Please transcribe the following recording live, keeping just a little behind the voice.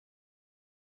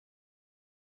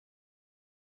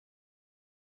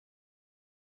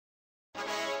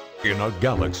In a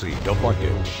galaxy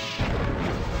divided,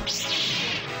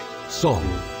 some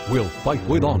will fight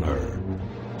with honor.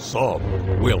 Some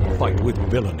will fight with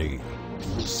villainy.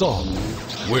 Some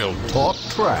will talk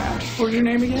trash. What's your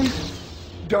name again?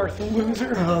 Darth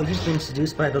Loser? Oh, you've been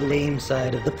seduced by the lame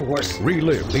side of the Force.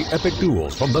 Relive the epic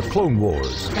duels from the Clone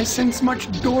Wars. I sense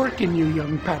much dork in you,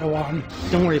 young Padawan.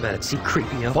 Don't worry about it, see,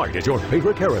 creepio. Fight as your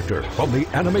favorite character from the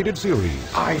animated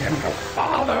series. I am your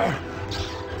father.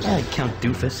 Alright, Count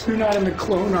Doofus. You're not in the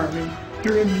clone army.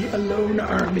 You're in the alone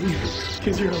army.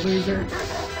 Because you're a loser.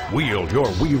 Wield your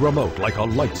Wii remote like a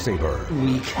lightsaber.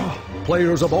 Weak.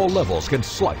 Players of all levels can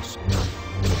slice,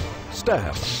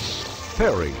 stab,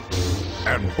 parry,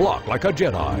 and block like a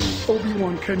Jedi.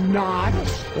 Obi-Wan cannot.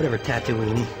 Whatever,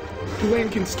 Tatooine.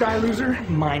 Lincoln Sky Loser.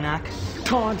 Minoc.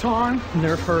 Tauntaun.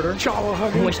 Nerf herder. Chawa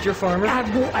Hugger. Moisture farmer.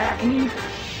 Admiral Acne.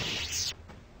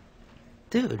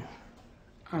 Dude.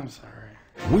 I'm sorry.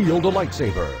 Wield a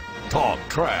lightsaber. Talk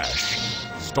trash.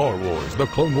 Star Wars: The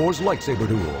Clone Wars Lightsaber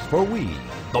Duels for Wii.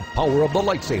 The power of the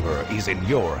lightsaber is in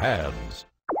your hands.